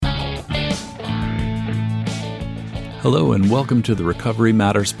Hello and welcome to the Recovery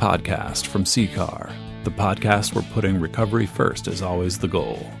Matters podcast from CCAR, the podcast where putting recovery first is always the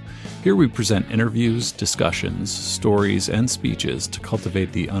goal. Here we present interviews, discussions, stories, and speeches to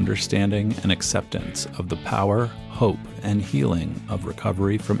cultivate the understanding and acceptance of the power, hope, and healing of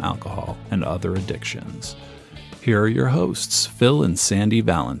recovery from alcohol and other addictions. Here are your hosts, Phil and Sandy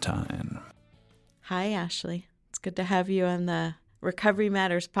Valentine. Hi, Ashley. It's good to have you on the Recovery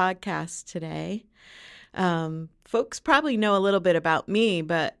Matters podcast today. Folks probably know a little bit about me,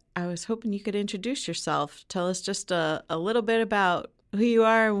 but I was hoping you could introduce yourself. Tell us just a little bit about who you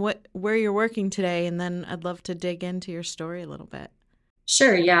are and where you're working today, and then I'd love to dig into your story a little bit.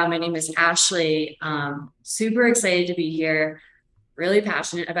 Sure. Yeah, my name is Ashley. Super excited to be here. Really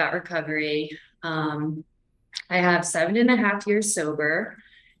passionate about recovery. I have 7.5 years sober,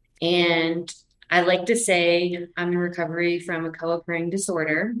 and I like to say I'm in recovery from a co-occurring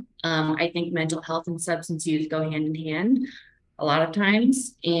disorder. I think mental health and substance use go hand in hand a lot of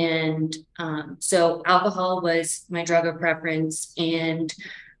times. And so alcohol was my drug of preference. And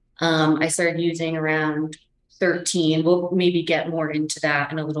I started using around 13. We'll maybe get more into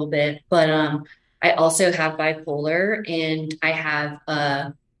that in a little bit. But I also have bipolar, and I have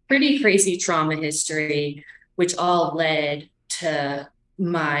a pretty crazy trauma history, which all led to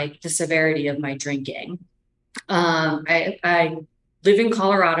the severity of my drinking. I live in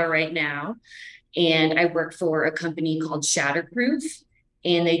Colorado right now, and I work for a company called Shatterproof,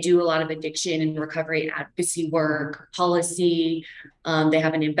 and they do a lot of addiction and recovery advocacy work, policy. They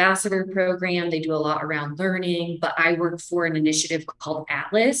have an ambassador program. They do a lot around learning, but I work for an initiative called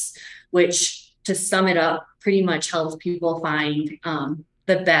Atlas, which, to sum it up, pretty much helps people find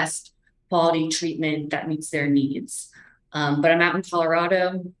the best quality treatment that meets their needs. But I'm out in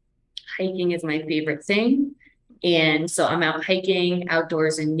Colorado. Hiking is my favorite thing. And so I'm out hiking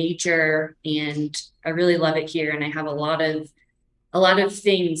outdoors in nature, and I really love it here. And I have a lot of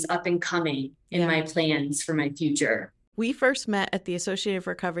things up and coming in my plans for my future. We first met at the Associated for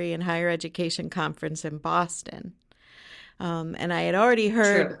Recovery and Higher Education Conference in Boston. And I had already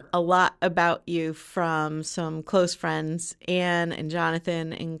heard a lot about you from some close friends, Anne and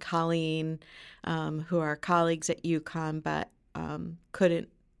Jonathan and Colleen, who are colleagues at UConn, but couldn't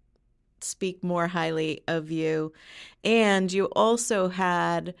speak more highly of you. And you also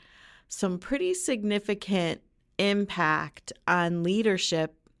had some pretty significant impact on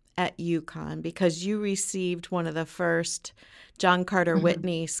leadership at UConn because you received one of the first John Carter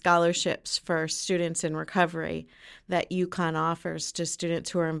Whitney scholarships for students in recovery that UConn offers to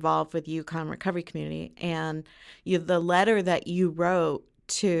students who are involved with UConn recovery community. And the letter that you wrote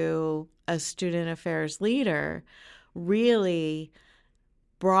to a student affairs leader really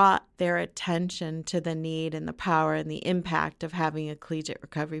brought their attention to the need and the power and the impact of having a collegiate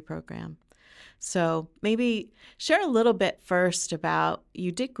recovery program. So maybe share a little bit first about,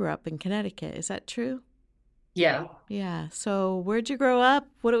 you did grow up in Connecticut. Is that true? Yeah. Yeah. So where'd you grow up?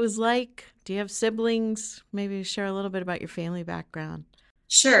 What it was like? Do you have siblings? Maybe share a little bit about your family background.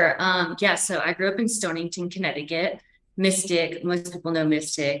 Sure. Yeah. So I grew up in Stonington, Connecticut. Mystic. Most people know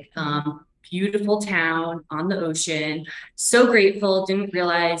Mystic. Beautiful town on the ocean. So grateful. Didn't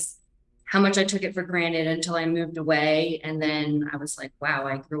realize how much I took it for granted until I moved away. And then I was like, wow,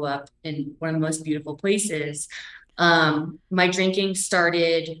 I grew up in one of the most beautiful places. My drinking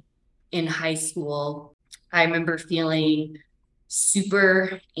started in high school. I remember feeling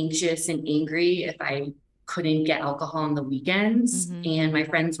super anxious and angry if I couldn't get alcohol on the weekends. And my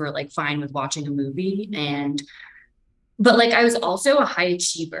friends were like fine with watching a movie. But like, I was also a high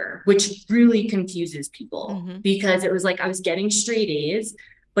achiever, which really confuses people because it was like I was getting straight A's,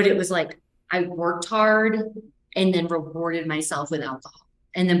 but it was like I worked hard and then rewarded myself with alcohol.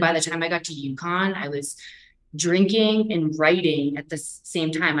 And then by the time I got to UConn, I was drinking and writing at the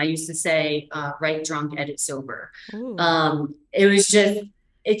same time. I used to say, write drunk, edit sober.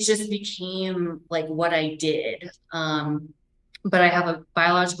 It just became like what I did. But I have a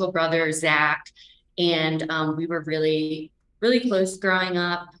biological brother, Zach, and we were really, really close growing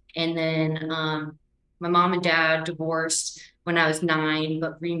up. And then my mom and dad divorced when I was 9,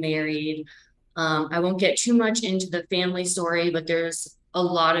 but remarried. I won't get too much into the family story, but there's a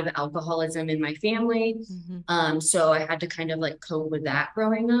lot of alcoholism in my family. So I had to kind of like cope with that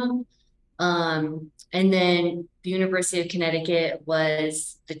growing up. And then the University of Connecticut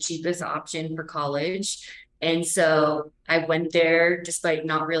was the cheapest option for college. And so I went there despite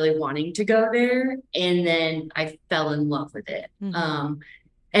not really wanting to go there. And then I fell in love with it.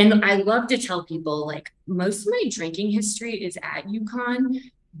 And I love to tell people, like, most of my drinking history is at UConn,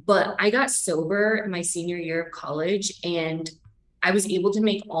 but I got sober in my senior year of college, and I was able to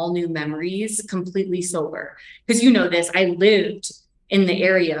make all new memories completely sober. Because you know this, I lived in the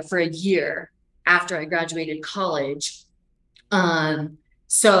area for a year after I graduated college.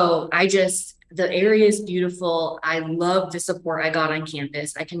 So the area is beautiful. I love the support I got on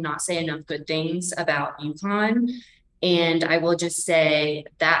campus. I cannot say enough good things about UConn. And I will just say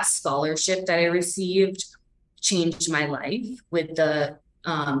that scholarship that I received changed my life with the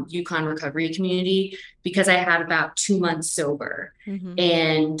UConn recovery community, because I had about 2 months sober.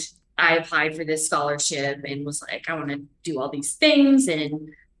 And I applied for this scholarship and was like, I want to do all these things and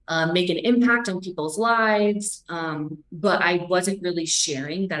make an impact on people's lives. But I wasn't really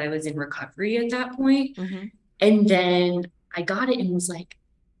sharing that I was in recovery at that point. And then I got it and was like,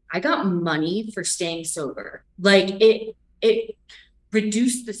 I got money for staying sober. Like it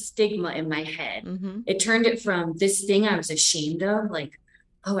reduced the stigma in my head. It turned it from this thing I was ashamed of, like,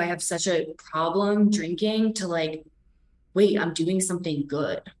 oh, I have such a problem drinking, to like, wait, I'm doing something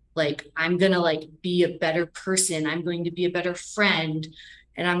good. Like, I'm going to like be a better person. I'm going to be a better friend,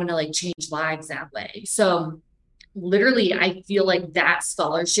 and I'm going to like change lives that way. So literally, I feel like that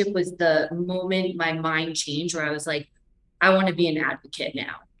scholarship was the moment my mind changed, where I was like, I want to be an advocate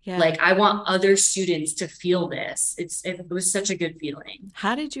now. Yeah. Like, I want other students to feel this. It was such a good feeling.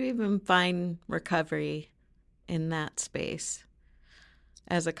 How did you even find recovery in that space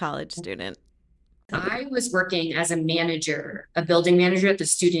as a college student? I was working as a building manager at the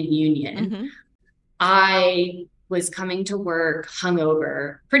student union. I was coming to work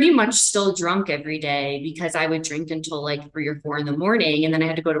hungover, pretty much still drunk every day, because I would drink until like 3 or 4 in the morning, and then I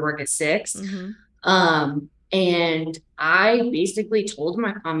had to go to work at 6. And I basically told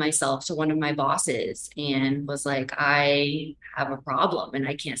on myself to one of my bosses and was like, I have a problem and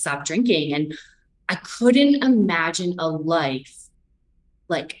I can't stop drinking. And I couldn't imagine a life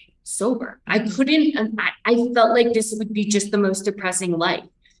like sober. I felt like this would be just the most depressing life.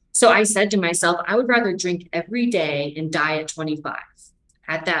 So I said to myself, I would rather drink every day and die at 25.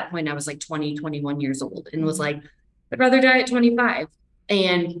 At that point, I was like 20, 21 years old, and was like, I'd rather die at 25.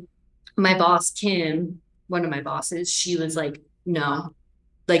 And my boss, Kim, one of my bosses, she was like, no,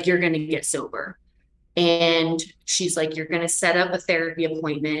 like, you're going to get sober. And she's like, you're going to set up a therapy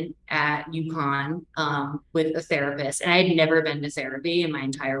appointment at UConn with a therapist. And I had never been to therapy in my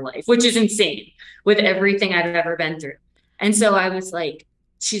entire life, which is insane with everything I've ever been through. And so I was like,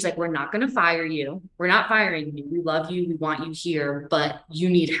 she's like, we're not going to fire you. We're not firing you. We love you. We want you here, but you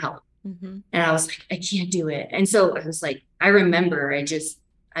need help. And I was like, I can't do it. And so I was like, I remember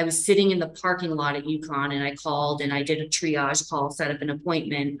I was sitting in the parking lot at UConn, and I called and I did a triage call, set up an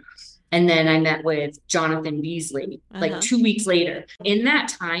appointment. And then I met with Jonathan Beasley like 2 weeks later. In that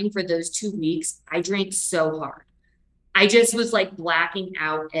time, for those 2 weeks, I drank so hard. I just was like blacking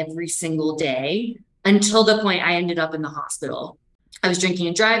out every single day, until the point I ended up in the hospital. I was drinking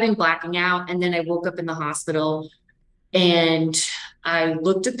and driving, blacking out. And then I woke up in the hospital, and I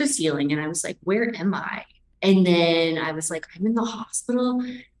looked at the ceiling and I was like, where am I? And then I was like, I'm in the hospital.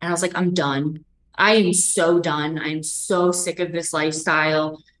 And I was like, I'm done. I am so done. I'm so sick of this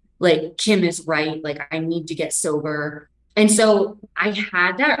lifestyle. Like, Kim is right. Like, I need to get sober. And so I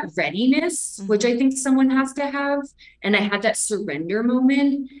had that readiness, which I think someone has to have. And I had that surrender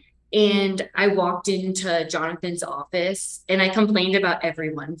moment. And I walked into Jonathan's office and I complained about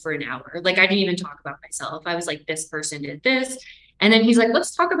everyone for an hour. Like, I didn't even talk about myself. I was like, this person did this. And then he's like,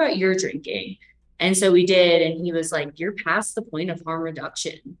 let's talk about your drinking. And so we did. And he was like, you're past the point of harm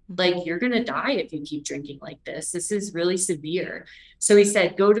reduction. Like, you're going to die if you keep drinking like this. This is really severe. So he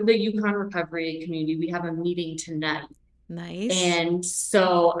said, go to the UConn recovery community. We have a meeting tonight. Nice. And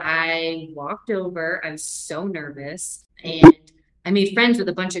so I walked over. I was so nervous. And I made friends with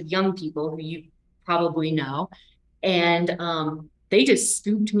a bunch of young people who you probably know. And they just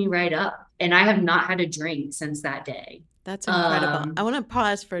scooped me right up. And I have not had a drink since that day. That's incredible. I want to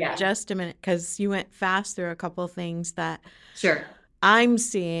pause for just a minute, because you went fast through a couple of things that I'm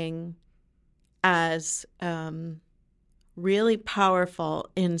seeing as really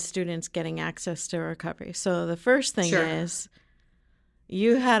powerful in students getting access to recovery. So the first thing is,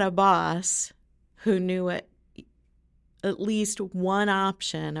 you had a boss who knew at least one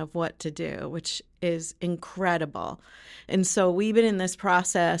option of what to do, which is incredible. And so we've been in this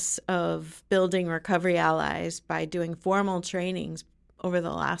process of building recovery allies by doing formal trainings over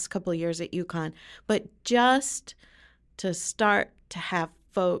the last couple of years at UConn. But just to start to have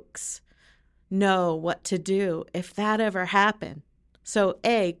folks know what to do if that ever happened. So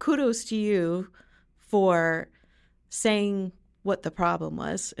kudos to you for saying what the problem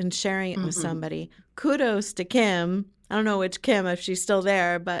was and sharing it with somebody. Kudos to Kim. I don't know which Kim, if she's still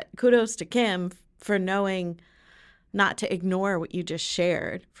there, but kudos to Kim for knowing not to ignore what you just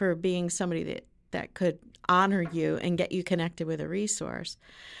shared, for being somebody that could honor you and get you connected with a resource.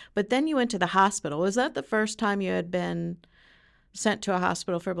 But then you went to the hospital. Was that the first time you had been sent to a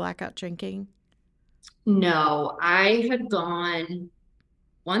hospital for blackout drinking? No, I had gone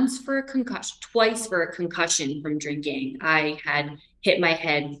once for a concussion, twice for a concussion from drinking. I had hit my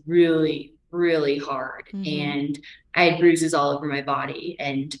head really, really hard, and I had bruises all over my body.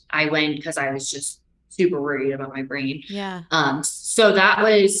 And I went because I was just super worried about my brain. Yeah. So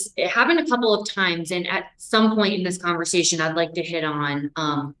it happened a couple of times. And at some point in this conversation, I'd like to hit on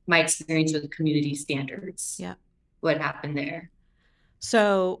my experience with community standards. Yeah. What happened there?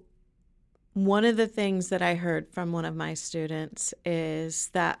 So one of the things that I heard from one of my students is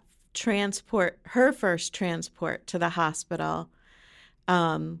that her first transport to the hospital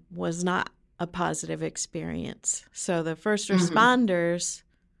was not a positive experience. So the first responders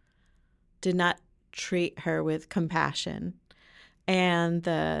did not treat her with compassion. And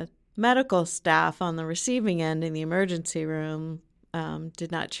the medical staff on the receiving end in the emergency room did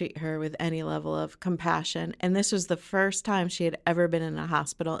not treat her with any level of compassion. And this was the first time she had ever been in a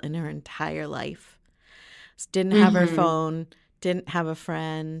hospital in her entire life. Didn't have her phone, didn't have a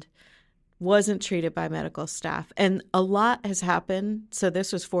friend, wasn't treated by medical staff. And a lot has happened. So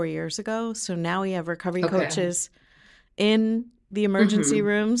this was 4 years ago. So now we have recovery coaches in the emergency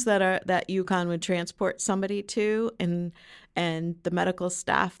rooms that UConn would transport somebody to, and the medical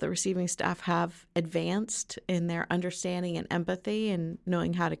staff, the receiving staff, have advanced in their understanding and empathy and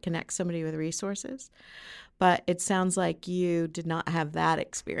knowing how to connect somebody with resources. But it sounds like you did not have that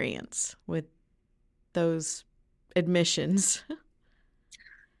experience with those admissions.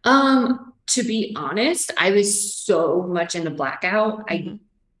 To be honest, I was so much in the blackout. I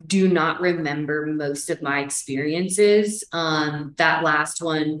do not remember most of my experiences. That last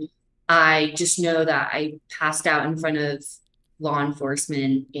one, I just know that I passed out in front of law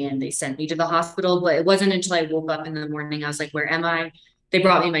enforcement and they sent me to the hospital. But it wasn't until I woke up in the morning, I was like, where am I? They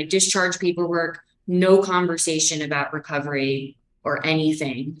brought me my discharge paperwork, no conversation about recovery or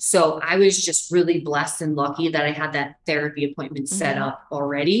anything. So I was just really blessed and lucky that I had that therapy appointment set up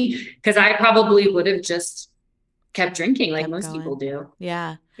already, because I probably would have just kept drinking like most people do.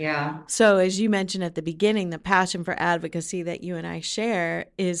 Yeah. Yeah. So as you mentioned at the beginning, the passion for advocacy that you and I share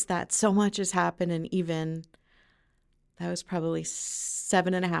is that so much has happened. And even that was probably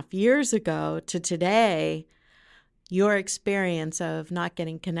 7.5 years ago to today, your experience of not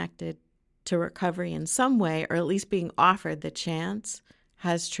getting connected to recovery in some way, or at least being offered the chance,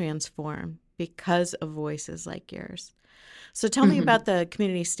 has transformed because of voices like yours. So tell me about the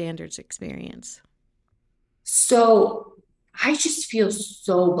community standards experience. So I just feel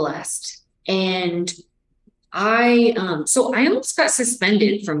so blessed. And I almost got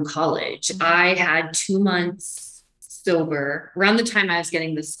suspended from college. I had 2 months sober around the time I was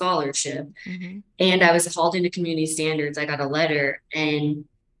getting the scholarship, and I was called into community standards. I got a letter, and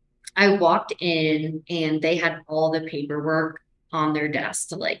I walked in and they had all the paperwork on their desk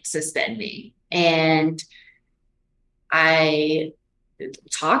to like suspend me. And I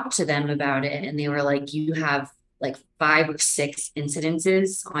talked to them about it, and they were like, you have like 5 or 6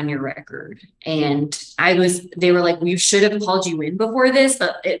 incidences on your record. And they were like, we should have called you in before this,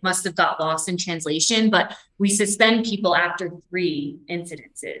 but it must have got lost in translation. But we suspend people after 3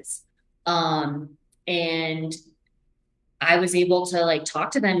 incidences. And I was able to like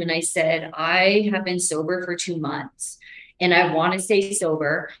talk to them, and I said, I have been sober for 2 months and I want to stay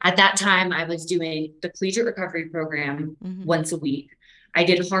sober. At that time, I was doing the collegiate recovery program once a week. I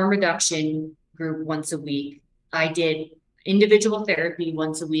did harm reduction group once a week. I did individual therapy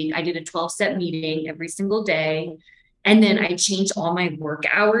once a week. I did a 12-step meeting every single day. And then I changed all my work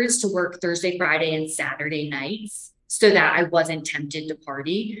hours to work Thursday, Friday, and Saturday nights so that I wasn't tempted to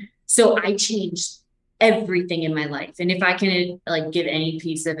party. So I changed everything in my life. And if I can like give any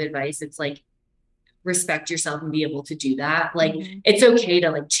piece of advice, it's like respect yourself and be able to do that. Like it's okay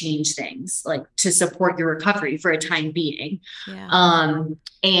to like change things, like to support your recovery for a time being.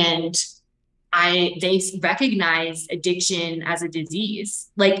 And they recognize addiction as a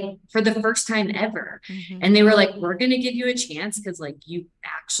disease, like for the first time ever. And they were like, we're going to give you a chance because like you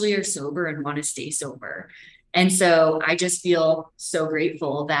actually are sober and want to stay sober. And so I just feel so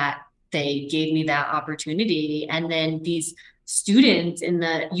grateful that they gave me that opportunity. And then these students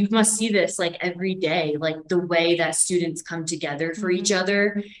you must see this like every day, like the way that students come together for each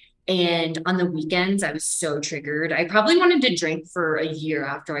other. And on the weekends, I was so triggered. I probably wanted to drink for a year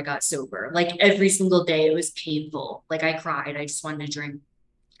after I got sober. Like every single day, it was painful. Like I cried. I just wanted to drink.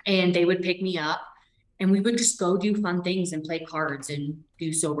 And they would pick me up and we would just go do fun things and play cards and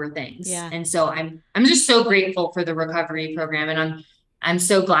do sober things. Yeah. And so I'm just so grateful for the recovery program, and I'm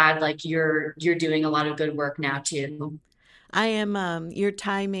so glad like you're doing a lot of good work now too. I am. Your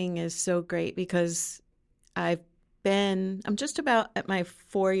timing is so great because I'm just about at my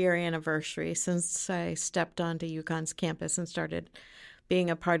 4-year anniversary since I stepped onto UConn's campus and started being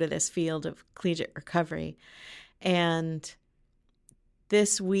a part of this field of collegiate recovery. And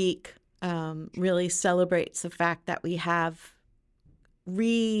this week really celebrates the fact that we have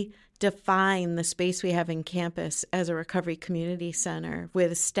redefined the space we have in campus as a recovery community center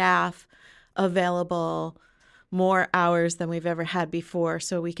with staff available more hours than we've ever had before,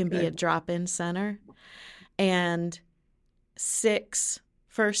 so we can be a drop-in center. And 6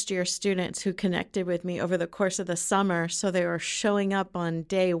 first-year students who connected with me over the course of the summer, so they were showing up on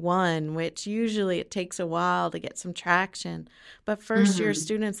day 1, which usually it takes a while to get some traction, but first-year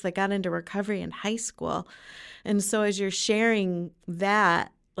students that got into recovery in high school. And so as you're sharing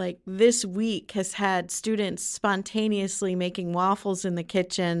that, like this week has had students spontaneously making waffles in the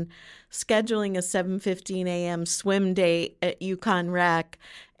kitchen, scheduling a 7:15 a.m. swim date at UConn Rec,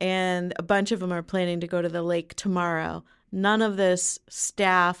 and a bunch of them are planning to go to the lake tomorrow. None of this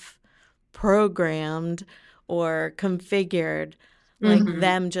staff programmed or configured, like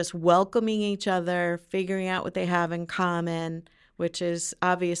them just welcoming each other, figuring out what they have in common, which is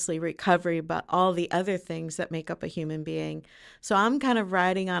obviously recovery, but all the other things that make up a human being. So I'm kind of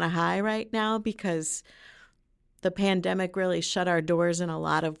riding on a high right now because the pandemic really shut our doors in a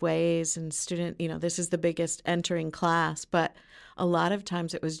lot of ways. And this is the biggest entering class, but a lot of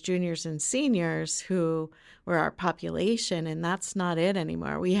times it was juniors and seniors who were our population, and that's not it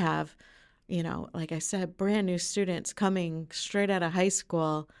anymore. We have, like I said, brand new students coming straight out of high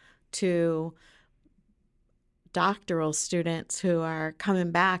school to doctoral students who are coming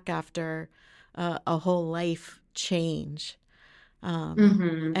back after a whole life change.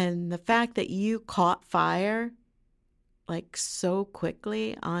 And the fact that you caught fire like so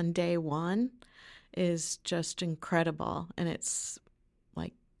quickly on day 1 is just incredible. And it's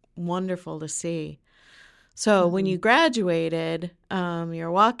like wonderful to see. So when you graduated, you're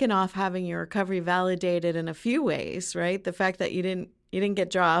walking off having your recovery validated in a few ways, right? The fact that you didn't get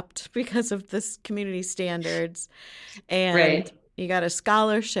dropped because of this community standards, and you got a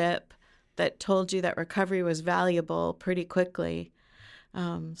scholarship that told you that recovery was valuable pretty quickly.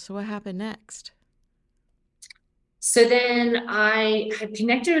 So what happened next? So then I had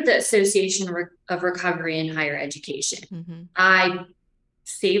connected with the Association of Recovery and Higher Education. I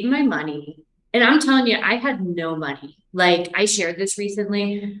saved my money, and I'm telling you, I had no money. Like, I shared this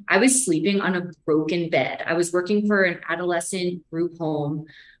recently. I was sleeping on a broken bed. I was working for an adolescent group home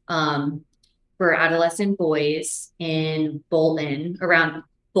for adolescent boys in Bolton, around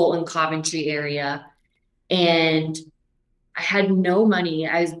Bolton, Coventry area. And I had no money.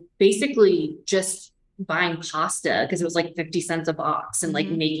 I was basically just buying pasta because it was like 50 cents a box and like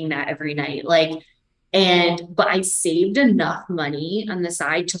making that every night. But I saved enough money on the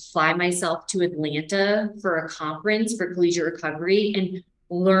side to fly myself to Atlanta for a conference for collegiate recovery and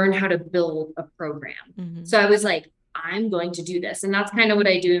learn how to build a program. So I was like, I'm going to do this. And that's kind of what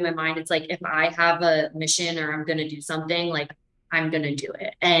I do in my mind. It's like, if I have a mission or I'm going to do something, like, I'm going to do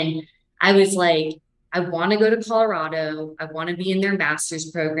it. And I was like, I want to go to Colorado. I want to be in their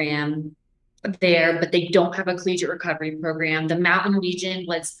master's program there, but they don't have a collegiate recovery program. The Mountain region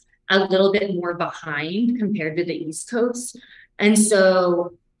was a little bit more behind compared to the East Coast. And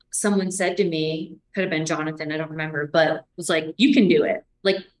so someone said to me, could have been Jonathan, I don't remember, but was like, you can do it.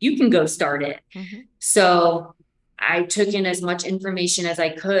 Like, you can go start it. So I took in as much information as I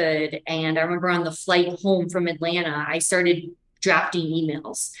could. And I remember on the flight home from Atlanta, I started drafting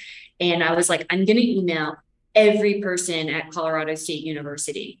emails. And I was like, I'm going to email every person at Colorado State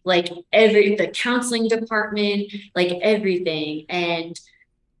University, like the counseling department, like everything. And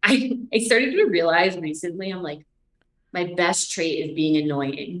I started to realize recently, I'm like, my best trait is being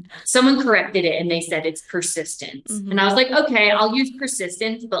annoying. Someone corrected it and they said it's persistence. And I was like, okay, I'll use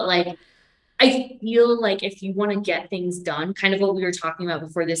persistence, but like, I feel like if you want to get things done, kind of what we were talking about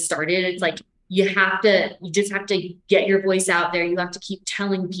before this started, it's like, you just have to get your voice out there. You have to keep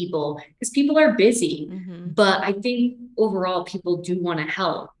telling people because people are busy. But I think overall people do want to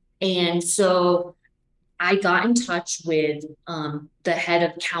help. And so I got in touch with the head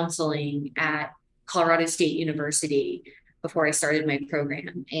of counseling at Colorado State University before I started my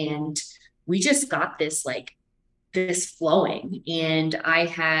program. And we just got this flowing. And I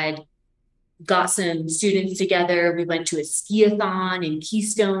had got some students together. We went to a ski-a-thon in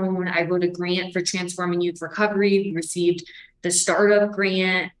Keystone. I wrote a grant for Transforming Youth Recovery. We received the startup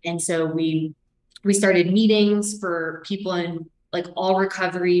grant. And so we we started meetings for people in like all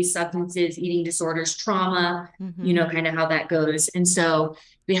recovery, substances, eating disorders, trauma, you know, kind of how that goes. And so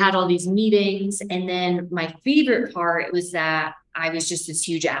we had all these meetings. And then my favorite part was that I was just this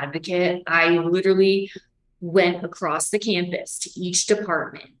huge advocate. I literally went across the campus to each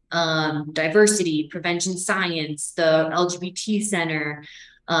department, diversity, prevention science, the LGBT center,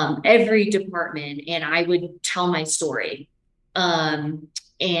 every department, and I would tell my story. And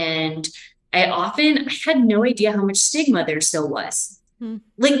I had no idea how much stigma there still was.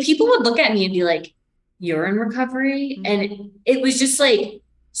 Like people would look at me and be like, you're in recovery. And it was just like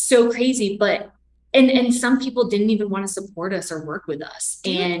so crazy, but and some people didn't even want to support us or work with us.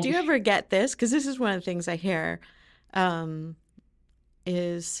 Do you ever get this? Because this is one of the things I hear,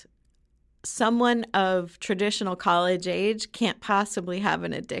 is someone of traditional college age can't possibly have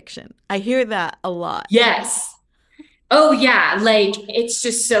an addiction. I hear that a lot. Yes. Oh yeah. Like, it's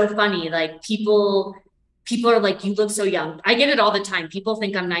just so funny. Like people are like, you look so young. I get it all the time. People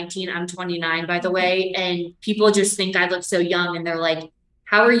think I'm 19. I'm 29, by the way. And people just think I look so young. And they're like,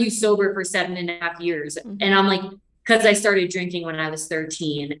 how are you sober for 7.5 years? And I'm like, because I started drinking when I was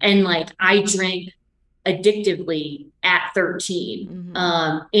 13. And like, I drank addictively at 13.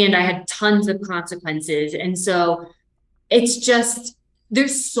 And I had tons of consequences. And so it's just,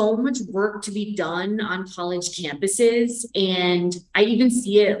 there's so much work to be done on college campuses. And I even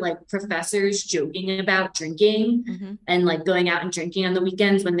see it like professors joking about drinking and like going out and drinking on the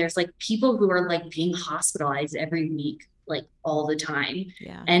weekends when there's like people who are like being hospitalized every week, like all the time.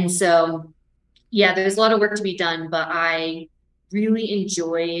 And so, yeah, there's a lot of work to be done, but I really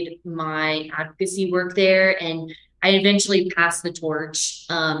enjoyed my advocacy work there. And I eventually passed the torch.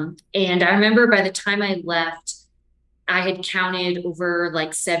 And I remember by the time I left, I had counted over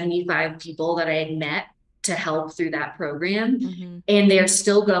like 75 people that I had met to help through that program. And they're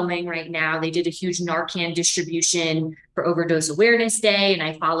still going right now. They did a huge Narcan distribution for Overdose Awareness Day. And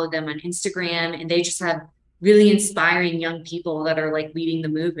I followed them on Instagram, and they just have really inspiring young people that are like leading the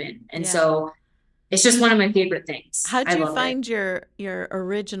movement. And so it's just one of my favorite things. How'd you find your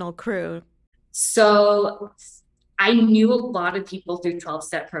original crew? So I knew a lot of people through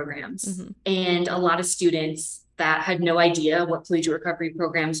 12-step programs and a lot of students that had no idea what collegiate recovery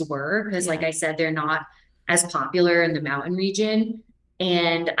programs were. Because like I said, they're not as popular in the mountain region.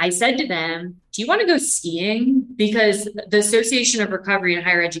 And I said to them, do you want to go skiing? Because the Association of Recovery and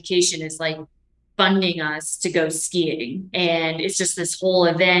Higher Education is like funding us to go skiing. And it's just this whole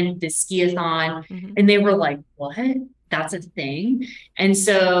event, this ski-a-thon. And they were like, what? That's a thing? And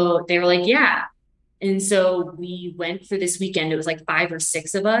so they were like, yeah. And so we went for this weekend. It was like 5 or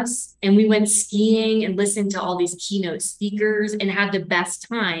 6 of us. And we went skiing and listened to all these keynote speakers and had the best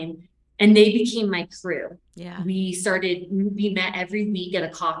time. And they became my crew. We met every week at a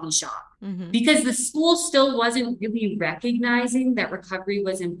coffee shop because the school still wasn't really recognizing that recovery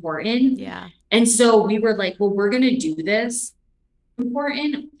was important. And so we were like, well, we're going to do this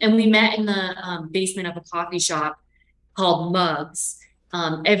important. And we met in the basement of a coffee shop called Mugs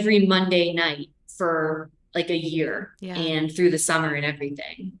every Monday night for like a year and through the summer and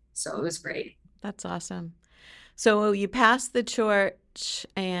everything. So it was great. That's awesome. So you passed the torch,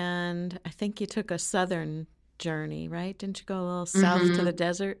 and I think you took a southern journey, right? Didn't you go a little south to the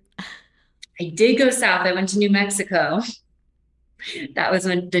desert? I did go south. I went to New Mexico. That was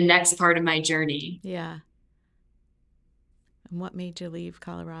the next part of my journey. Yeah. And what made you leave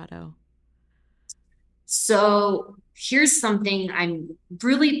Colorado? So here's something I'm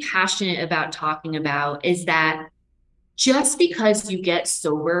really passionate about talking about, is that just because you get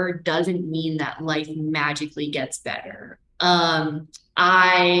sober doesn't mean that life magically gets better.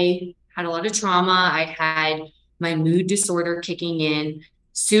 I had a lot of trauma. I had my mood disorder kicking in.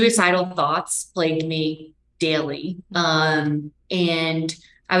 Suicidal thoughts plagued me daily. And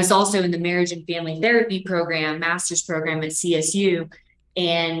I was also in the marriage and family therapy program, master's program at CSU.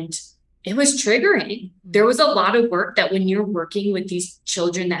 And it was triggering. There was a lot of work that when you're working with these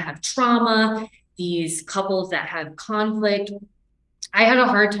children that have trauma, these couples that have conflict, I had a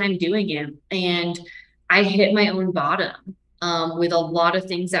hard time doing it. And I hit my own bottom with a lot of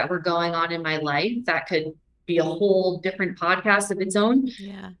things that were going on in my life that could be a whole different podcast of its own.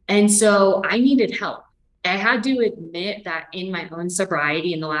 And so I needed help. I had to admit that in my own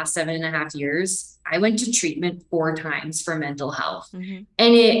sobriety in the last 7.5 years, I went to treatment 4 times for mental health. And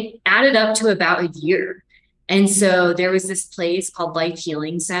it added up to about a year. And so there was this place called Life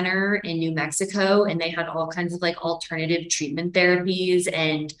Healing Center in New Mexico, and they had all kinds of like alternative treatment therapies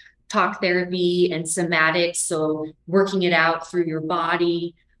and talk therapy and somatics. So working it out through your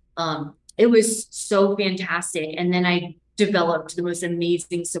body. It was so fantastic. And then I developed the most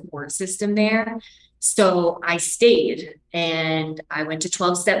amazing support system there. So I stayed and I went to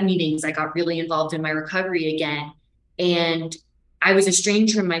 12-step meetings. I got really involved in my recovery again. And I was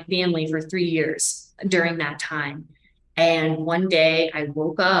estranged from my family for 3 years during that time. And one day I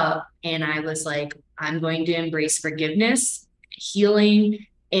woke up and I was like, I'm going to embrace forgiveness, healing,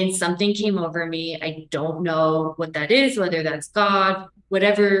 and something came over me. I don't know what that is, whether that's God,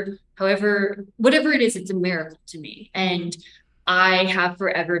 whatever, however, whatever it is, it's a miracle to me. And I have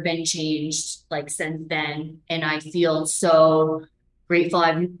forever been changed like since then. And I feel so grateful.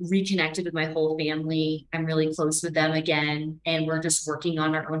 I've reconnected with my whole family. I'm really close with them again. And we're just working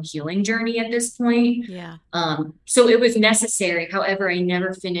on our own healing journey at this point. Yeah. So it was necessary. However, I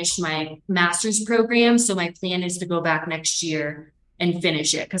never finished my master's program. So my plan is to go back next year and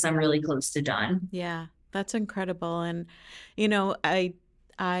finish it because I'm really close to done. Yeah, that's incredible. And,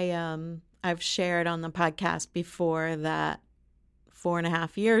 I've shared on the podcast before that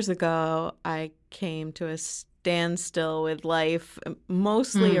 4.5 years ago, I came to a standstill with life,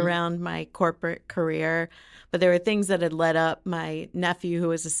 mostly around my corporate career. But there were things that had led up. My nephew, who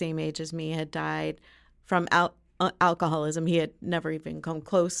was the same age as me, had died from alcoholism. He had never even come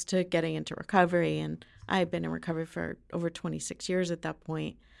close to getting into recovery. And I had been in recovery for over 26 years at that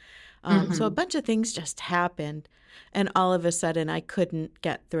point. So a bunch of things just happened. And all of a sudden, I couldn't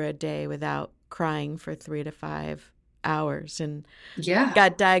get through a day without crying for 3 to 5 hours, and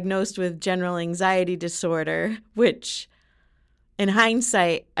got diagnosed with general anxiety disorder, which in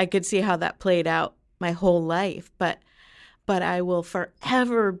hindsight, I could see how that played out my whole life. But I will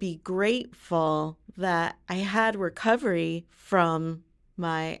forever be grateful that I had recovery from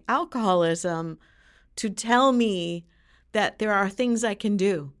my alcoholism to tell me that there are things I can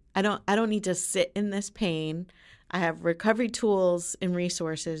do. I don't need to sit in this pain. I have recovery tools and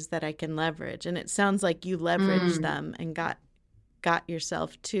resources that I can leverage. And it sounds like you leveraged them and got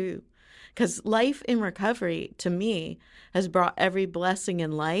yourself to. Because life in recovery, to me, has brought every blessing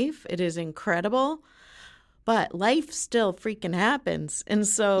in life. It is incredible. But life still freaking happens. And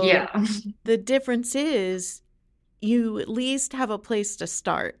so the difference is you at least have a place to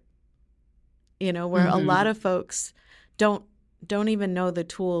start. Where a lot of folks don't even know the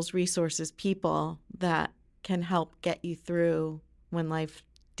tools, resources, people that can help get you through when life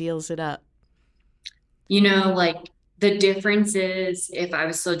deals it up. Like the difference is if I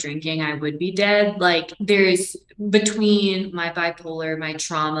was still drinking, I would be dead. Like there's between my bipolar, my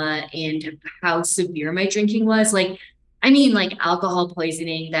trauma, and how severe my drinking was. Like alcohol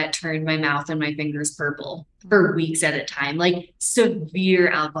poisoning that turned my mouth and my fingers purple for weeks at a time, like severe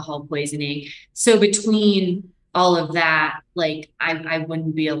alcohol poisoning. So between all of that, like I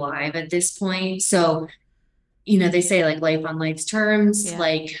wouldn't be alive at this point. So they say like life on life's terms,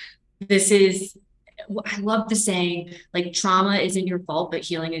 like I love the saying, like trauma isn't your fault, but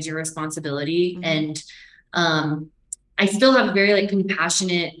healing is your responsibility. And I still have a very like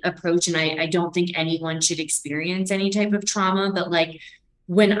compassionate approach. And I don't think anyone should experience any type of trauma, but like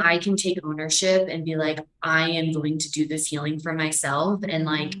when I can take ownership and be like, I am going to do this healing for myself and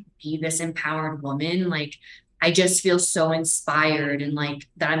like be this empowered woman, like I just feel so inspired and like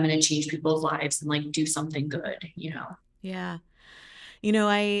that I'm going to change people's lives and like do something good, Yeah.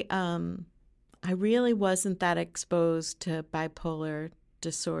 I really wasn't that exposed to bipolar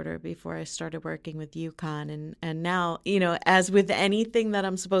disorder before I started working with UConn. And now, as with anything that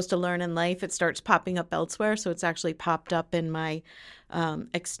I'm supposed to learn in life, it starts popping up elsewhere. So it's actually popped up in my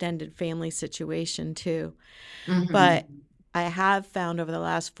extended family situation too. But I have found over the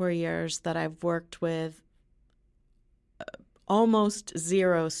last 4 years that I've worked with almost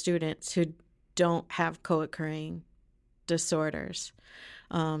zero students who don't have co-occurring disorders.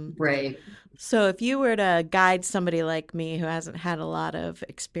 Right. So if you were to guide somebody like me who hasn't had a lot of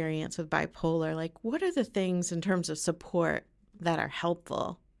experience with bipolar, like what are the things in terms of support that are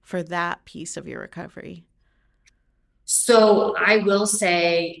helpful for that piece of your recovery? So I will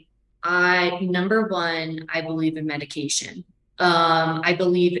say, number one, I believe in medication. I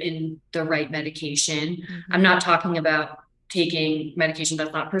believe in the right medication. I'm not talking about taking medication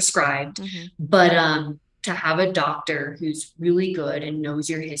that's not prescribed, but to have a doctor who's really good and knows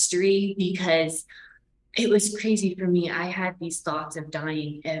your history, because it was crazy for me. I had these thoughts of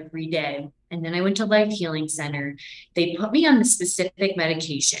dying every day. And then I went to Life Healing Center. They put me on the specific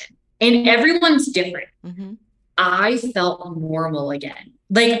medication and everyone's different. I felt normal again.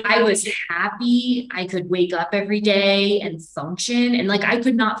 Like I was happy. I could wake up every day and function. And like I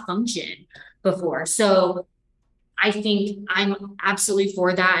could not function before. So I think I'm absolutely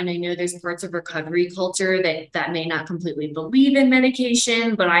for that. And I know there's parts of recovery culture that may not completely believe in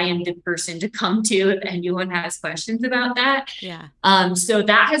medication, but I am the person to come to if anyone has questions about that. Yeah. So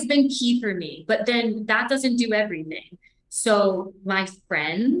that has been key for me, but then that doesn't do everything. So my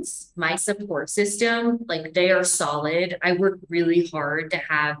friends, my support system, like they are solid. I work really hard to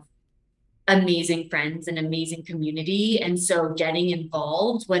have amazing friends and amazing community. And so getting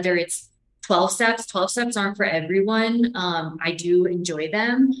involved, whether it's 12 steps aren't for everyone. I do enjoy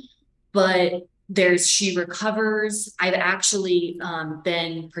them, but there's She Recovers. I've actually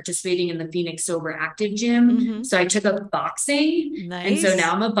been participating in the Phoenix Sober Active Gym. So I took up boxing. Nice. And so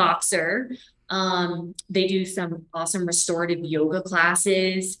now I'm a boxer. They do some awesome restorative yoga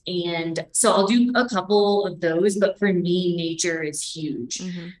classes. And so I'll do a couple of those, but for me, nature is huge.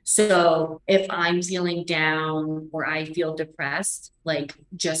 So if I'm feeling down or I feel depressed, like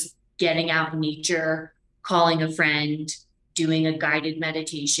just getting out in nature, calling a friend, doing a guided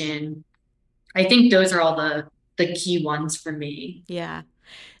meditation. I think those are all the key ones for me. Yeah.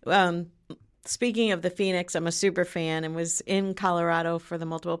 Speaking of the Phoenix, I'm a super fan and was in Colorado for the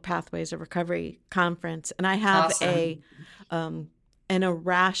Multiple Pathways of Recovery conference. And I have an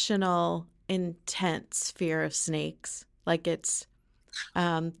irrational, intense fear of snakes. Like it's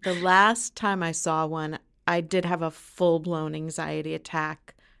the last time I saw one, I did have a full-blown anxiety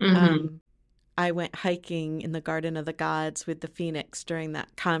attack. I went hiking in the Garden of the Gods with the Phoenix during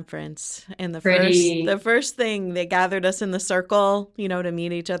that conference. And the first thing, they gathered us in the circle, to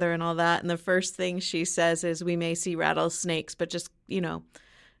meet each other and all that. And the first thing she says is, we may see rattlesnakes, but just,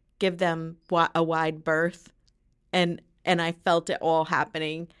 give them a wide berth. And I felt it all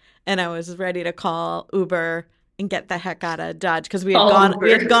happening. And I was ready to call Uber and get the heck out of Dodge, because we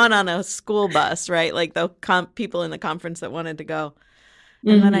had gone on a school bus, right? Like the people in the conference that wanted to go.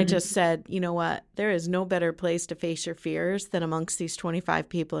 And then I just said, you know what? There is no better place to face your fears than amongst these 25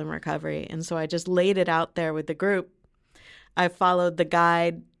 people in recovery. And so I just laid it out there with the group. I followed the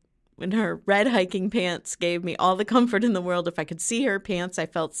guide, and her red hiking pants gave me all the comfort in the world. If I could see her pants, I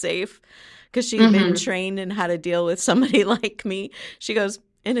felt safe, because she had been trained in how to deal with somebody like me. She goes,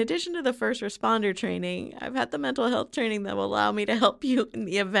 in addition to the first responder training, I've had the mental health training that will allow me to help you in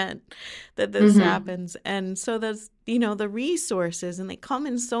the event that this happens. And so there's, the resources, and they come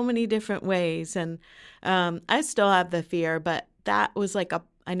in so many different ways. And I still have the fear, but that was like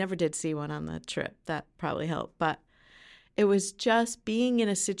I never did see one on the trip. That probably helped. But it was just being in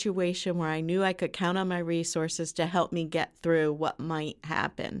a situation where I knew I could count on my resources to help me get through what might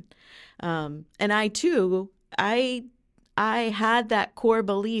happen. And I, too, I had that core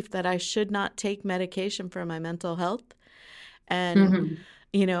belief that I should not take medication for my mental health. And,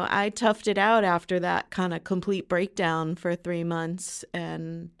 I toughed it out after that kind of complete breakdown for 3 months.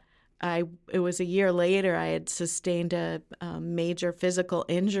 And it was a year later, I had sustained a major physical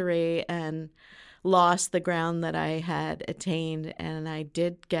injury and lost the ground that I had attained. And I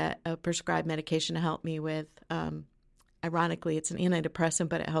did get a prescribed medication to help me with, ironically, it's an antidepressant,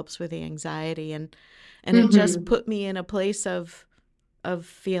 but it helps with the anxiety. And it just put me in a place of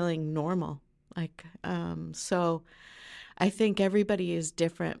feeling normal. So I think everybody is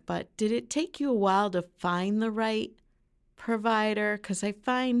different, but did it take you a while to find the right provider? Because I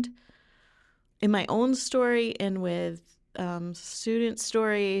find in my own story and with student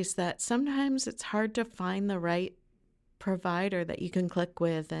stories that sometimes it's hard to find the right provider that you can click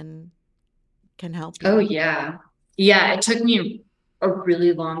with and can help you. Oh, yeah. Yeah, it took me a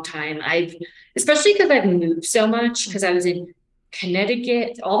really long time. Especially because I've moved so much, because I was in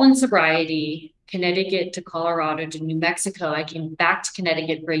Connecticut, all in sobriety, Connecticut to Colorado to New Mexico. I came back to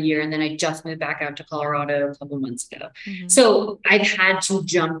Connecticut for a year, and then I just moved back out to Colorado a couple months ago. So I've had to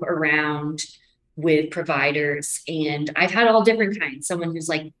jump around with providers, and I've had all different kinds. Someone who's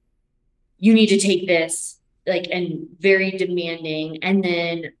like, you need to take this, and very demanding. And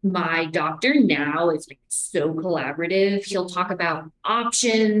then my doctor now is so collaborative. He'll talk about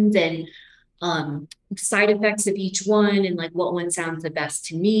options and side effects of each one and what one sounds the best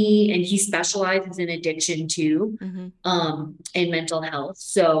to me. And he specializes in addiction too, and mental health.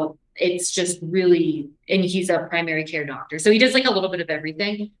 So it's just really, and he's a primary care doctor. So he does a little bit of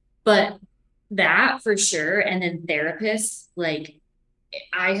everything, but that for sure. And then therapists,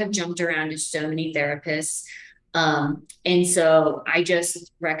 I have jumped around to so many therapists. And so I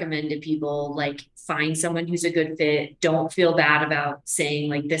just recommend to people, find someone who's a good fit. Don't feel bad about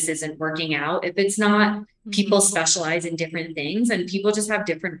saying this isn't working out. If it's not, people specialize in different things, and people just have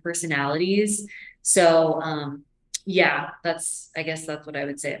different personalities. So, I guess that's what I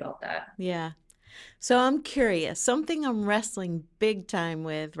would say about that. Yeah. So I'm curious, something I'm wrestling big time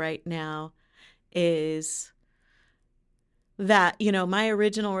with right now is that, my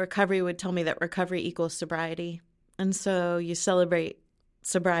original recovery would tell me that recovery equals sobriety. And so you celebrate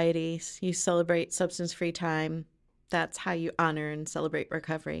sobriety, you celebrate substance-free time. That's how you honor and celebrate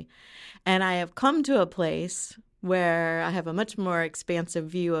recovery. And I have come to a place where I have a much more expansive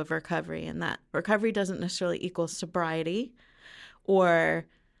view of recovery, and that recovery doesn't necessarily equal sobriety, or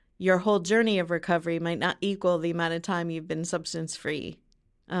your whole journey of recovery might not equal the amount of time you've been substance-free.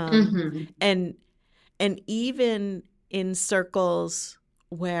 And even in circles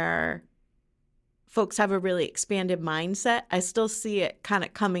where folks have a really expanded mindset, I still see it kind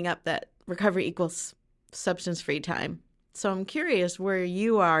of coming up that recovery equals substance-free time. So I'm curious where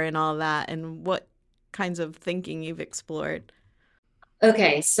you are in all that and what kinds of thinking you've explored.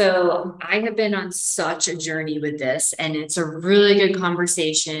 Okay, so I have been on such a journey with this, and it's a really good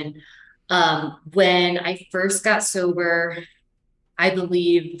conversation. When I first got sober, I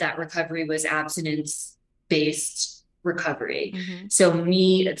believe that recovery was abstinence-based recovery. So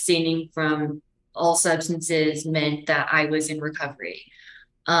me abstaining from all substances meant that I was in recovery.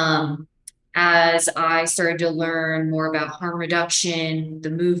 As I started to learn more about harm reduction, the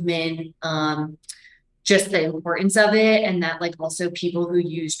movement, just the importance of it, and that like also people who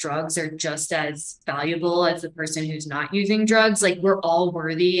use drugs are just as valuable as the person who's not using drugs. Like we're all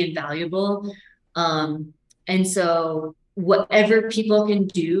worthy and valuable. And so whatever people can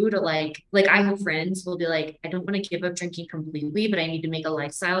do to like I have friends who will be like, I don't want to give up drinking completely, but I need to make a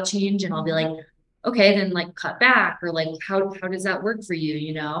lifestyle change. And I'll be like, okay, then like cut back, or like, how does that work for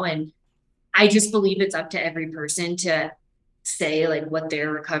you? And I just believe it's up to every person to say like what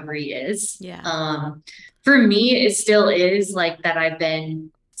their recovery is. Yeah. For me, it still is like that I've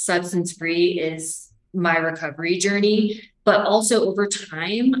been substance free is my recovery journey, but also over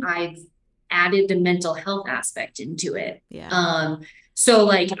time, I've added the mental health aspect into it. Yeah. So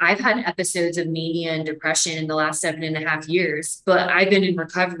like I've had episodes of mania and depression in the last 7.5 years, but I've been in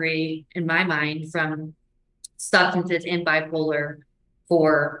recovery in my mind from substances and bipolar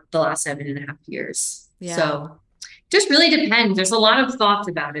for the last 7.5 years. Yeah. So just really depends. There's a lot of thoughts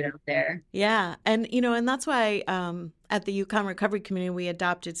about it out there. Yeah. And, and that's why at the UConn Recovery Community, we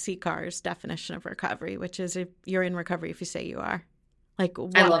adopted CCAR's definition of recovery, which is if you're in recovery if you say you are. Like,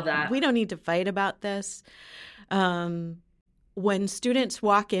 I love that. We don't need to fight about this. When students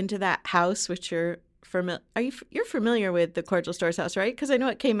walk into that house, which you're familiar with the Cordial Stores house, right? Because I know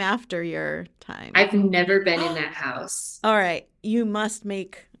it came after your time. I've never been in that house. All right. You must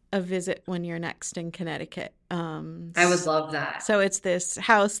make a visit when you're next in Connecticut. I would love that. So it's this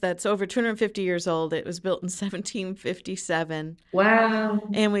house that's over 250 years old. It was built in 1757. Wow.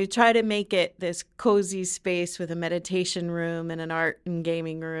 And we try to make it this cozy space with a meditation room and an art and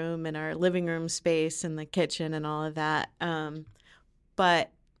gaming room and our living room space and the kitchen and all of that.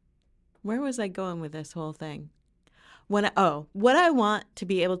 But where was I going with this whole thing? What I want to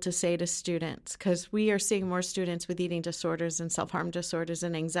be able to say to students, because we are seeing more students with eating disorders and self-harm disorders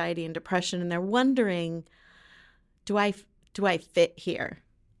and anxiety and depression, and they're wondering, do I fit here?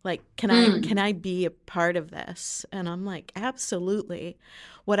 Like, can I be a part of this? And I'm like, absolutely.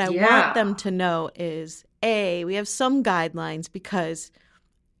 What I want them to know is, we have some guidelines because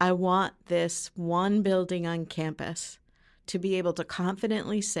I want this one building on campus to be able to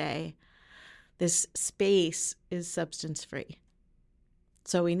confidently say, this space is substance-free.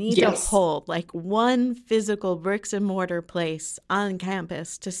 So we need to hold like one physical bricks and mortar place on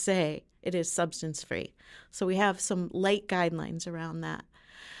campus to say it is substance-free. So we have some light guidelines around that.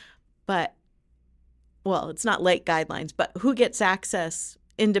 But, well, it's not light guidelines, but who gets access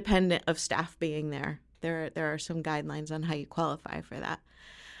independent of staff being there? There are some guidelines on how you qualify for that.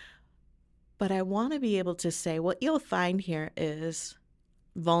 But I want to be able to say what you'll find here is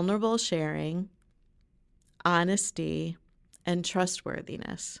vulnerable sharing, honesty, and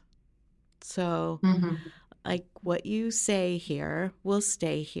trustworthiness. So, like what you say here will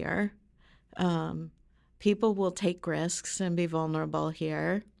stay here. People will take risks and be vulnerable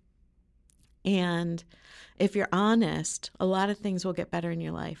here. And if you're honest, a lot of things will get better in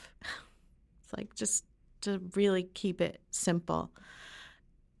your life. It's like just to really keep it simple.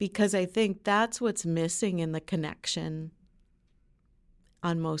 Because I think that's what's missing in the connection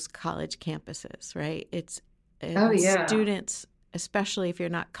on most college campuses, right? It's students, especially if you're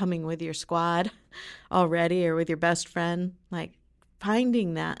not coming with your squad already or with your best friend, like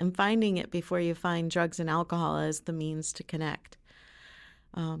finding that and finding it before you find drugs and alcohol as the means to connect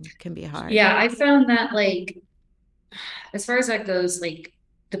can be hard. Yeah, I found that like, as far as that goes, like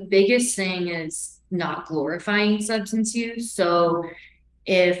the biggest thing is not glorifying substance use. So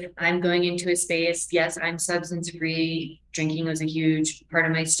if I'm going into a space, yes, I'm substance free. Drinking was a huge part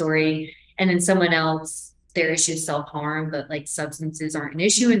of my story. And then someone else their issue is self-harm, but like substances aren't an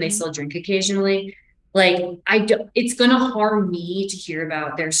issue and they still drink occasionally. Like it's gonna harm me to hear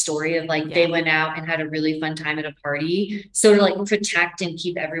about their story of like they went out and had a really fun time at a party. So to like protect and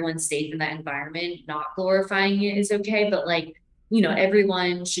keep everyone safe in that environment, not glorifying it is okay. But like,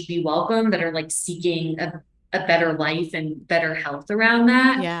 everyone should be welcome that are like seeking a better life and better health around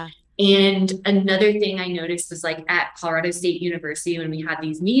that. Yeah. And another thing I noticed was like at Colorado State University when we had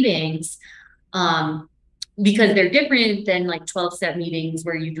these meetings, because they're different than like 12-step meetings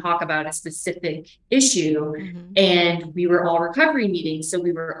where you talk about a specific issue. And we were all recovery meetings. So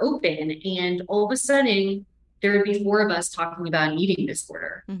we were open, and all of a sudden there would be 4 of us talking about an eating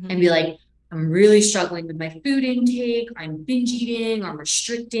disorder and be like, I'm really struggling with my food intake. I'm binge eating, I'm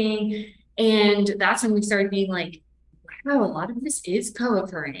restricting. And that's when we started being like, wow, a lot of this is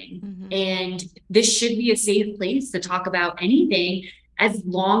co-occurring. And this should be a safe place to talk about anything, as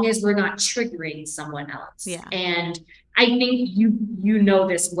long as we're not triggering someone else. Yeah. And I think you know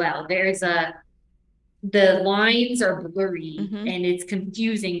this well. The lines are blurry and it's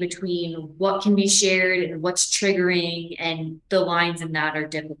confusing between what can be shared and what's triggering, and the lines in that are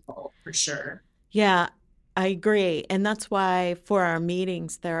difficult for sure. Yeah, I agree. And that's why for our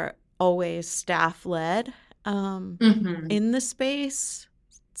meetings, they're always staff-led in the space,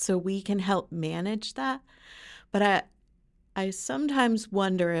 so we can help manage that. But I sometimes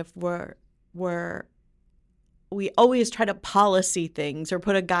wonder if we always try to policy things or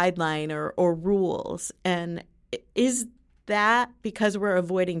put a guideline or rules. And is that because we're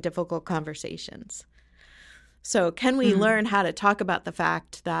avoiding difficult conversations? So can we learn how to talk about the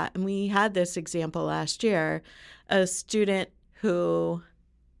fact that, and we had this example last year, a student who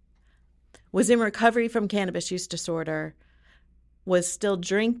was in recovery from cannabis use disorder, was still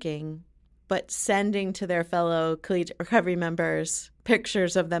drinking, but sending to their fellow collegiate recovery members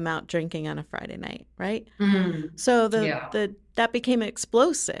pictures of them out drinking on a Friday night, right? So that became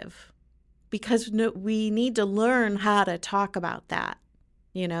explosive, because we need to learn how to talk about that,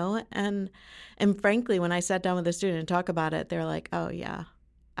 And frankly, when I sat down with a student and talk about it, they're like, oh, yeah,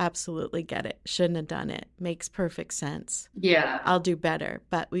 absolutely get it. Shouldn't have done it. Makes perfect sense. Yeah. I'll do better.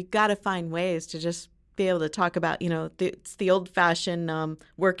 But we've got to find ways to just be able to talk about, it's the old-fashioned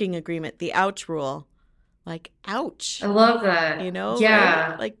working agreement, the ouch rule. Like, ouch. I love that.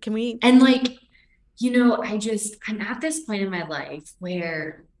 Yeah. Right? Like, can we? And like, I'm at this point in my life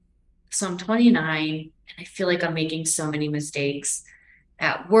where, so I'm 29 and I feel like I'm making so many mistakes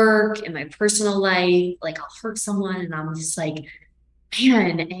at work, in my personal life. Like, I'll hurt someone and I'm just like,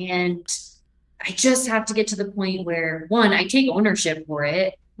 man, and I just have to get to the point where, one, I take ownership for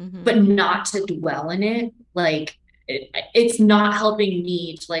it, but not to dwell in it. Like, it's not helping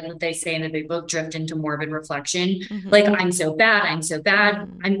me to, like what they say in the big book, drift into morbid reflection. Like, I'm so bad.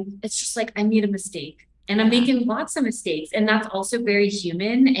 It's just like, I made a mistake and I'm making lots of mistakes. And that's also very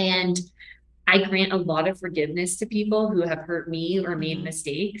human. And I grant a lot of forgiveness to people who have hurt me or made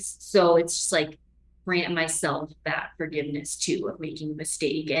mistakes. So it's just like, grant myself that forgiveness too of making a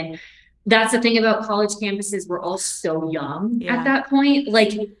mistake. And that's the thing about college campuses. We're all so young at that point.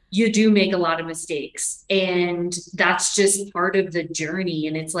 Like, you do make a lot of mistakes, and that's just part of the journey.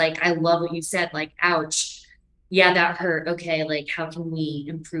 And it's like, I love what you said, like, ouch. Yeah, that hurt. Okay. Like, how can we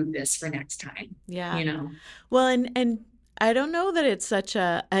improve this for next time? Yeah. Well, and I don't know that it's such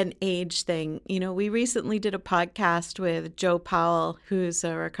an age thing. We recently did a podcast with Joe Powell, who's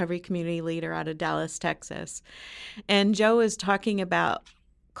a recovery community leader out of Dallas, Texas. And Joe was talking about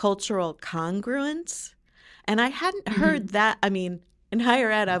cultural congruence. And I hadn't heard that. I mean, in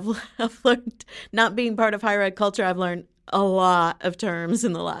higher ed, I've learned, not being part of higher ed culture, I've learned a lot of terms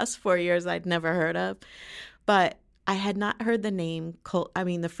in the last 4 years I'd never heard of. But I had not heard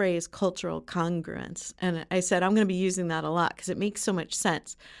the phrase cultural congruence. And I said, I'm going to be using that a lot because it makes so much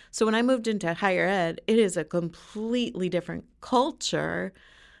sense. So when I moved into higher ed, it is a completely different culture.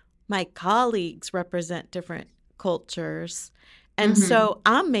 My colleagues represent different cultures. And so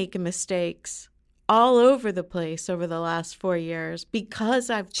I'm making mistakes all over the place over the last 4 years because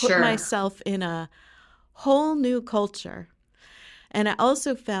I've put myself in a whole new culture. And I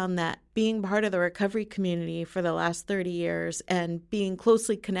also found that being part of the recovery community for the last 30 years and being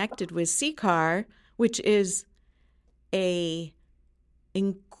closely connected with CCAR, which is a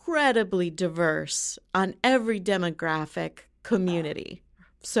incredibly diverse on every demographic community.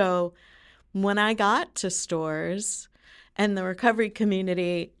 So when I got to Storrs, and the recovery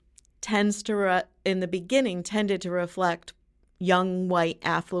community in the beginning tended to reflect young, white,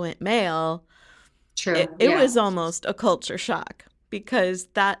 affluent male, it was almost a culture shock. Because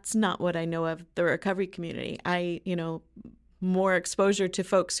that's not what I know of the recovery community. More exposure to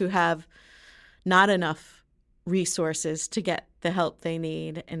folks who have not enough resources to get the help they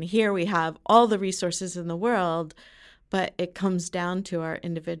need. And here we have all the resources in the world, but it comes down to our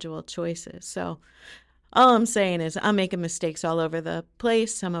individual choices. So all I'm saying is I'm making mistakes all over the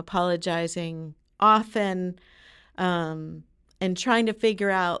place. I'm apologizing often, and trying to figure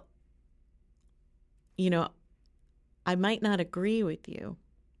out, I might not agree with you.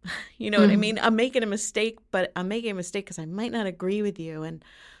 You know what I mean? I'm making a mistake, but I'm making a mistake because I might not agree with you. And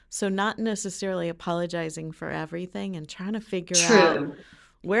so not necessarily apologizing for everything and trying to figure out,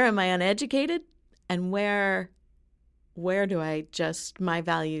 where am I uneducated and where do I my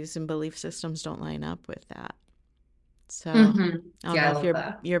values and belief systems don't line up with that. So I don't know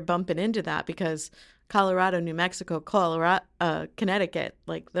if you're bumping into that, because Colorado, New Mexico, Connecticut,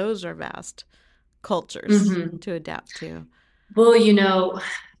 like those are vast cultures to adapt to. Well,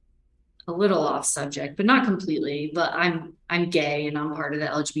 a little off subject, but not completely, but I'm gay and I'm part of the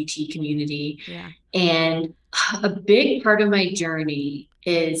LGBT community. Yeah. And a big part of my journey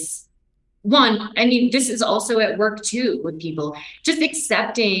is, one, this is also at work too, with people, just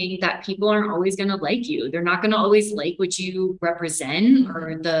accepting that people aren't always going to like you. They're not going to always like what you represent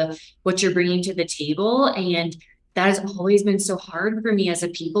or what you're bringing to the table. And that has always been so hard for me as a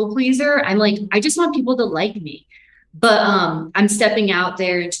people pleaser. I'm like, I just want people to like me. But I'm stepping out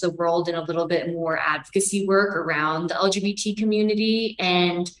there into the world in a little bit more advocacy work around the LGBT community.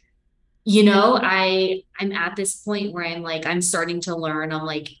 And, I'm at this point where I'm starting to learn. I'm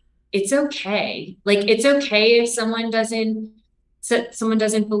like, it's okay. Like, it's okay if someone doesn't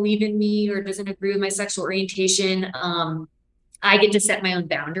believe in me or doesn't agree with my sexual orientation. I get to set my own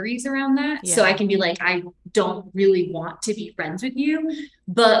boundaries around that. Yeah. So I can be like, I don't really want to be friends with you,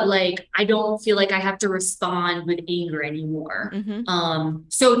 but I don't feel like I have to respond with anger anymore.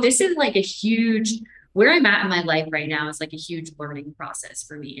 So this is where I'm at in my life right now is a huge learning process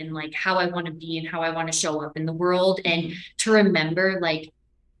for me, and how I want to be and how I want to show up in the world, and to remember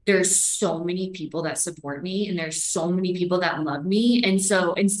there's so many people that support me and there's so many people that love me. And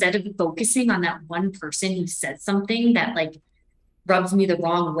so instead of focusing on that one person who said something that rubs me the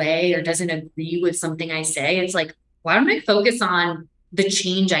wrong way or doesn't agree with something I say, it's why don't I focus on the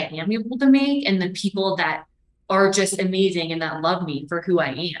change I am able to make and the people that are just amazing and that love me for who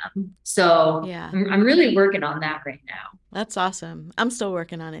I am. So yeah, I'm really working on that right now. That's awesome. I'm still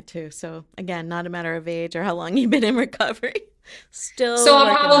working on it too. So again, not a matter of age or how long you've been in recovery. So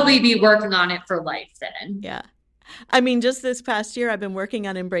I'll probably be working on it for life then. Yeah. Just this past year, I've been working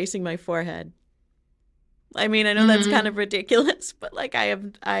on embracing my forehead. I know that's kind of ridiculous, but I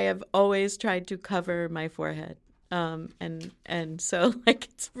have always tried to cover my forehead. And so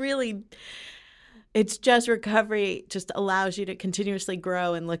it's just recovery just allows you to continuously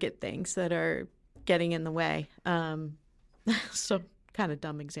grow and look at things that are getting in the way. So kind of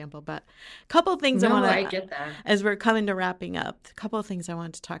dumb example, but a couple of things I get that. As we're coming to wrapping up, a couple of things I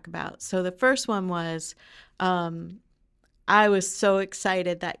wanted to talk about. So the first one was, I was so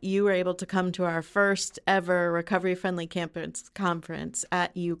excited that you were able to come to our first ever Recovery Friendly Campus Conference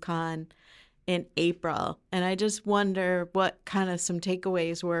at UConn in April. And I just wonder what kind of some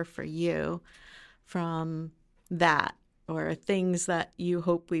takeaways were for you from that, or things that you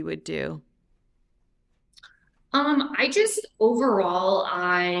hope we would do. Overall,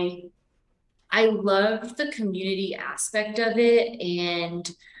 I loved the community aspect of it, and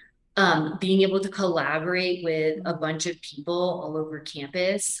being able to collaborate with a bunch of people all over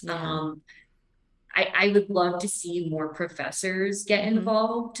campus. Yeah. I would love to see more professors get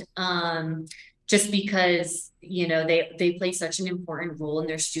involved, just because, they play such an important role in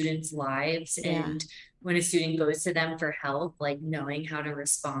their students' lives. Yeah. And when a student goes to them for help, knowing how to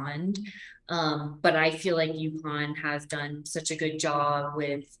respond. But I feel like UConn has done such a good job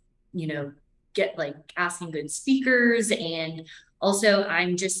with, asking good speakers. And also,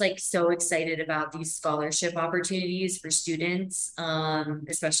 I'm just so excited about these scholarship opportunities for students,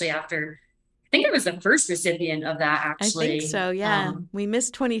 especially after, I think I was the first recipient of that, actually. I think so, yeah. We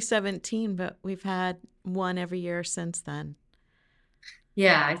missed 2017, but we've had one every year since then.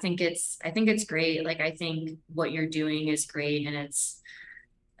 Yeah, I think it's great. I think what you're doing is great, and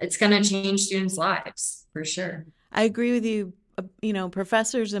it's going to change students' lives for sure. I agree with you.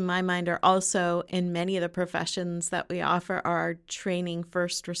 Professors in my mind are also, in many of the professions that we offer, are training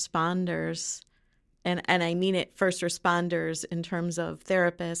first responders. And I mean it, first responders in terms of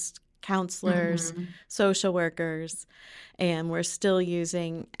therapists, counselors, social workers. And we're still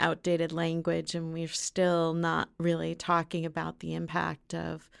using outdated language, and we're still not really talking about the impact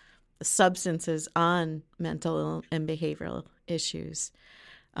of substances on mental and behavioral issues.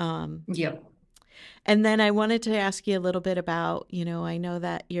 Yep. And then I wanted to ask you a little bit about, I know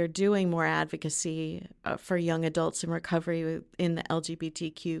that you're doing more advocacy for young adults in recovery in the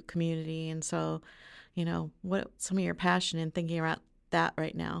LGBTQ community. And so, what's some of your passion in thinking about that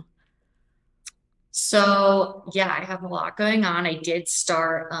right now? So yeah, I have a lot going on. I did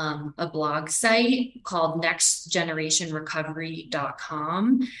start a blog site called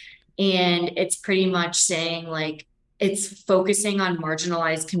nextgenerationrecovery.com. And it's pretty much saying like, it's focusing on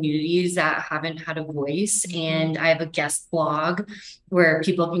marginalized communities that haven't had a voice. And I have a guest blog where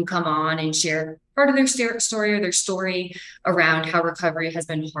people can come on and share part of their story or their story around how recovery has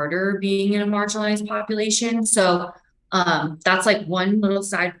been harder being in a marginalized population. So that's like one little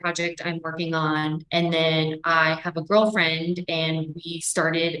side project I'm working on. And then I have a girlfriend and we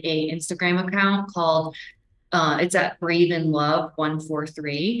started a Instagram account called it's at Brave in Love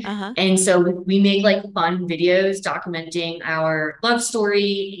 143. And so we make like fun videos documenting our love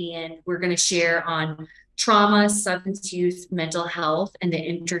story, and we're going to share on trauma, substance use, mental health, and the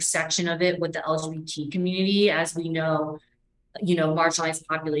intersection of it with the LGBT community. As we know, marginalized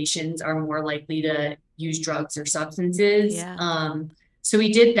populations are more likely to use drugs or substances. Yeah. So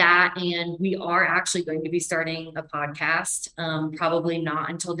we did that, and we are actually going to be starting a podcast, probably not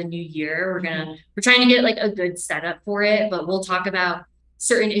until the new year. We're trying to get like a good setup for it, but we'll talk about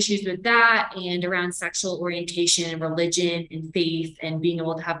certain issues with that and around sexual orientation and religion and faith and being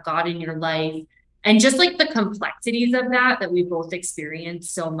able to have God in your life and just like the complexities of that we both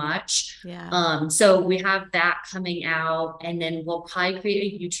experience so much. Yeah. So we have that coming out, and then we'll probably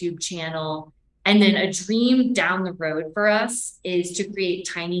create a YouTube channel. And then a dream down the road for us is to create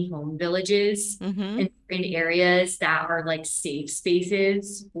tiny home villages in areas that are like safe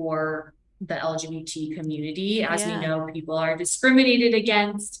spaces for the LGBT community. As we know, people are discriminated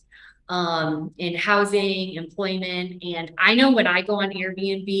against in housing, employment. And I know when I go on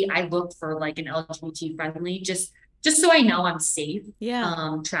Airbnb, I look for like an LGBT friendly, just so I know I'm safe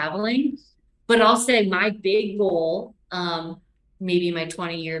traveling. But I'll say my big goal, maybe my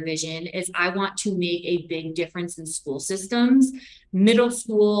 20-year vision, is I want to make a big difference in school systems, middle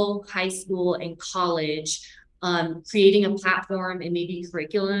school, high school, and college, creating a platform and maybe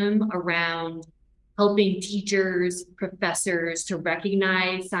curriculum around helping teachers, professors to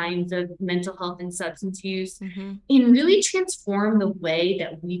recognize signs of mental health and substance use and really transform the way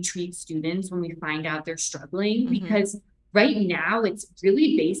that we treat students when we find out they're struggling. Because right now it's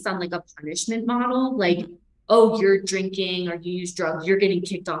really based on like a punishment model, like, oh, you're drinking or you use drugs, you're getting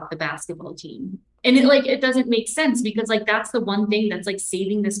kicked off the basketball team. And it doesn't make sense, because like that's the one thing that's like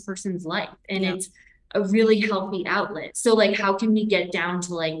saving this person's life. And it's a really healthy outlet. So like, how can we get down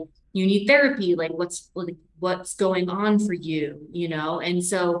to like, you need therapy, like what's going on for you, And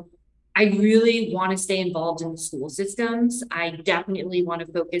so I really want to stay involved in school systems. I definitely want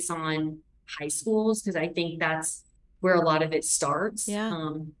to focus on high schools, because I think that's where a lot of it starts.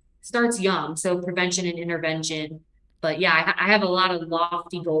 Starts young, so prevention and intervention. But yeah, I have a lot of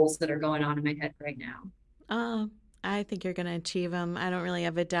lofty goals that are going on in my head right now. I think you're going to achieve them. I don't really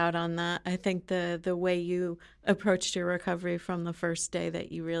have a doubt on that. I think the way you approached your recovery from the first day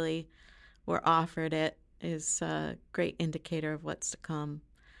that you really were offered it is a great indicator of what's to come.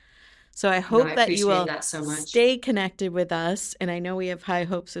 So I hope that you will stay connected with us. And I know we have high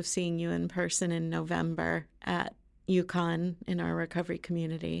hopes of seeing you in person in November at UConn in our recovery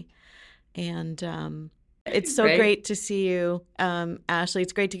community. And it's so great to see you, Ashley.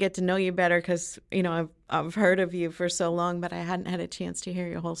 It's great to get to know you better, because, I've heard of you for so long, but I hadn't had a chance to hear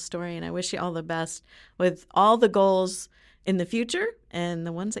your whole story. And I wish you all the best with all the goals in the future and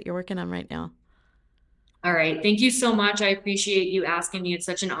the ones that you're working on right now. All right. Thank you so much. I appreciate you asking me. It's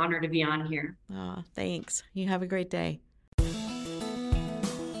such an honor to be on here. Oh, thanks. You have a great day.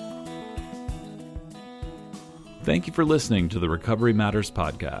 Thank you for listening to the Recovery Matters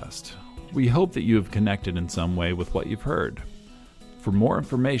podcast. We hope that you have connected in some way with what you've heard. For more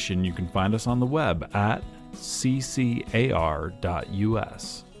information, you can find us on the web at ccar.us.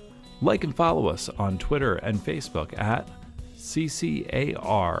 Like and follow us on Twitter and Facebook at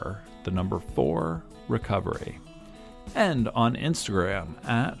CCAR4Recovery, and on Instagram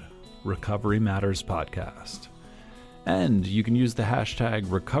at Recovery Matters Podcast. And you can use the hashtag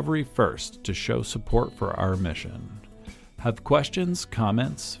 #RecoveryFirst to show support for our mission. Have questions,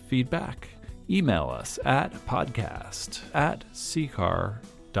 comments, feedback? Email us at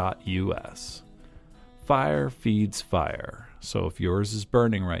podcast@ccar.us. Fire feeds fire, so if yours is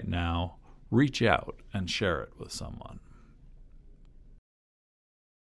burning right now, reach out and share it with someone.